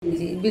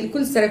जी,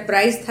 बिल्कुल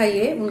सरप्राइज था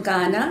ये उनका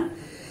आना।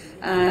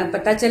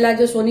 पता चला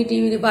जो सोनी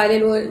टीवी वाले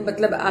लोग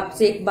मतलब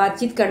आपसे एक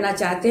बातचीत करना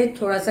चाहते हैं,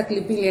 थोड़ा सा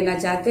क्लिपिंग लेना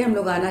चाहते हैं, हम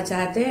लोग आना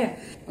चाहते हैं।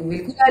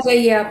 बिल्कुल आ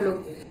जाइए आप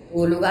लोग।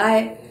 वो लोग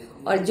आए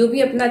और जो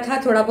भी अपना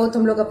था थोड़ा बहुत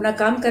हम लोग अपना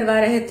काम करवा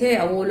रहे थे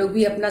और वो लोग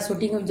भी अपना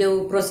शूटिंग जो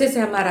प्रोसेस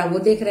है हमारा वो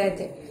देख रहे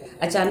थे।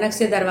 अचानक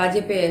से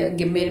दरवाजे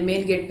पे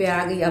मेन गेट पे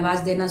आ गई,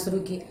 आवाज़ देना शुरू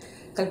की,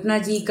 कल्पना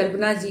जी,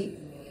 कल्पना जी।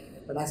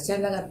 बड़ा अच्छा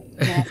लगा।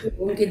 मैं ऐसे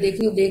घूम के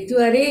देखती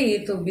हूँ, अरे ये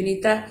तो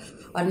विनीता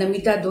और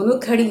नमिता दोनों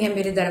खड़ी हैं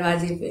मेरे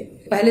दरवाजे पे।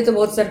 पहले तो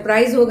बहुत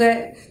सरप्राइज हो गए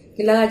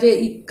कि लगा जो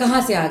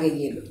कहाँ से आ गई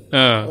ये लोग।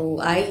 हाँ। तो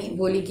आई,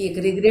 बोली कि एक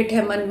रिग्रेट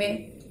है मन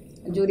में,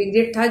 जो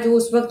रिग्रेट था जो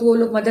उस वक्त वो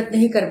लोग मदद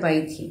नहीं कर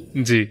पाई थी।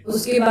 जी।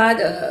 उसके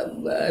बाद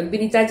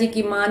विनीता जी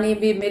की माँ ने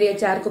भी मेरे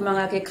अचार को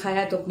मंगा के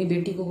खाया तो अपनी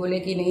बेटी को बोले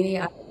कि नहीं नहीं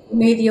आप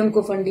नहीं दिया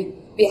उनको फंडिंग।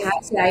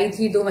 बिहार से आई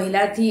थी, 2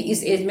 महिला थी,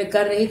 इस एज में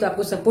कर रही तो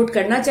आपको सपोर्ट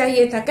करना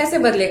चाहिए था, कैसे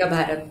बदलेगा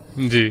भारत।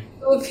 जी।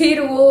 तो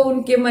फिर वो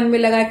उनके मन में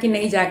लगा कि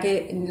नहीं, जाके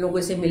इन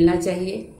लोगों से मिलना चाहिए।